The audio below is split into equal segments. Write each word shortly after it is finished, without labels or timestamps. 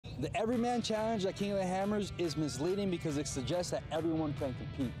The everyman challenge at King of the Hammers is misleading because it suggests that everyone can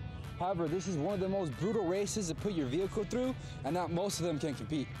compete. However, this is one of the most brutal races to put your vehicle through, and not most of them can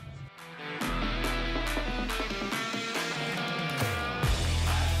compete.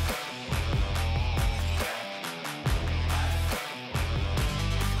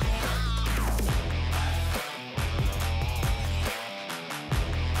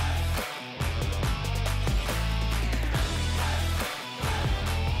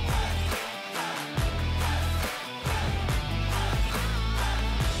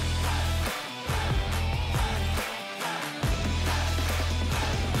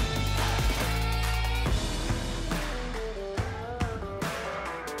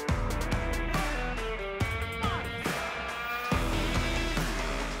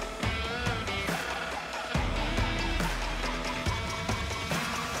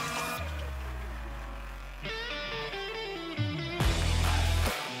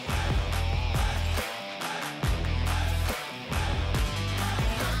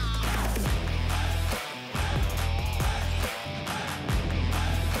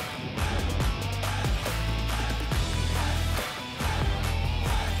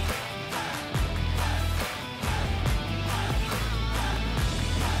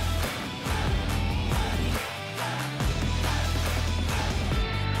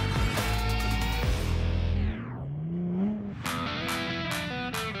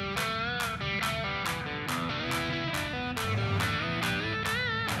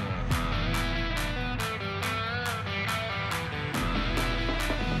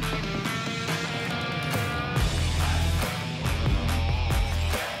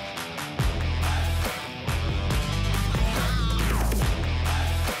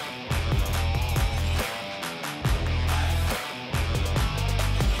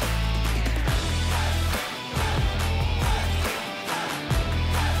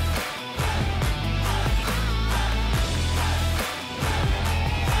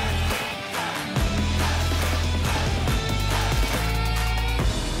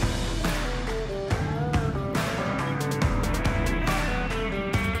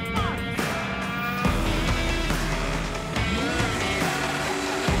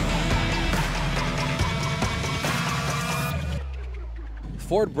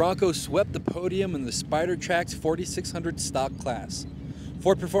 Ford Broncos swept the podium in the Spidertrax 4600 stock class.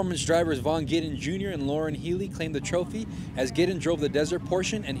 Ford Performance drivers Vaughn Giddens Jr. and Loren Healy claimed the trophy as Giddens drove the desert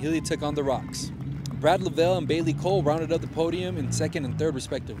portion and Healy took on the rocks. Lovell and Bailey Cole rounded up the podium in second and third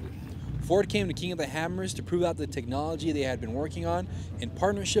respectively. Ford came to King of the Hammers to prove out the technology they had been working on in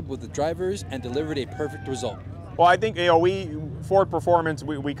partnership with the drivers and delivered a perfect result. Well, I think, Ford Performance,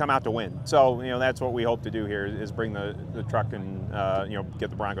 we come out to win. So, that's what we hope to do here is bring the truck and, get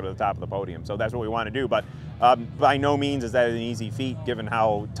the Bronco to the top of the podium. So that's what we want to do. But by no means is that an easy feat given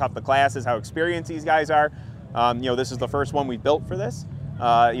how tough the class is, how experienced these guys are. This is the first one we built for this,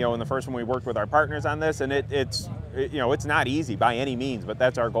 and the first one we worked with our partners on this. And it's not easy by any means, but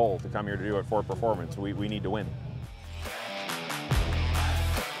that's our goal to come here to do it for Performance. We need to win.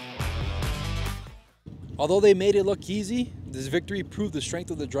 Although they made it look easy, this victory proved the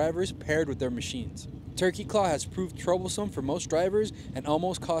strength of the drivers paired with their machines. Turkey Claw has proved troublesome for most drivers and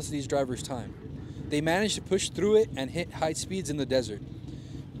almost cost these drivers time. They managed to push through it and hit high speeds in the desert.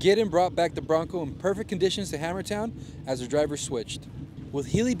 Giddens brought back the Bronco in perfect conditions to Hammertown as the drivers switched. With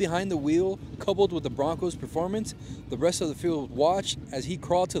Healy behind the wheel, coupled with the Broncos' performance, the rest of the field watched as he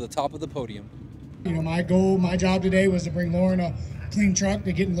crawled to the top of the podium. My job today was to bring Loren a clean truck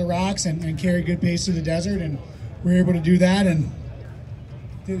to get into the rocks and carry good pace through the desert, and we were able to do that. And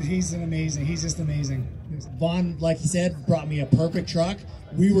dude, he's just amazing. Vaughn, like he said, brought me a perfect truck.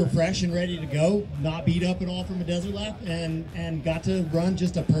 We were fresh and ready to go, not beat up at all from a desert lap, and got to run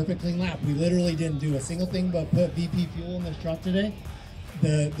just a perfect clean lap. We literally didn't do a single thing but put VP fuel in this truck today.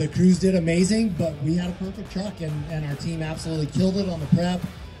 The crews did amazing, but we had a perfect truck, and our team absolutely killed it on the prep.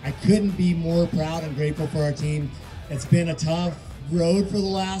 I couldn't be more proud and grateful for our team. It's been a tough road for the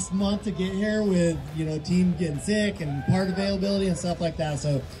last month to get here with, team getting sick and part availability and stuff like that.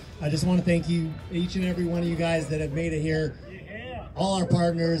 So I just want to thank you, each and every one of you guys that have made it here, all our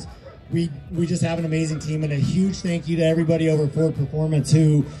partners. We just have an amazing team, and a huge thank you to everybody over at Ford Performance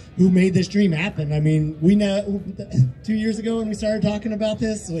who made this dream happen. I mean, we know 2 years ago when we started talking about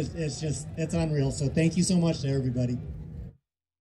this, it's unreal. So thank you so much to everybody.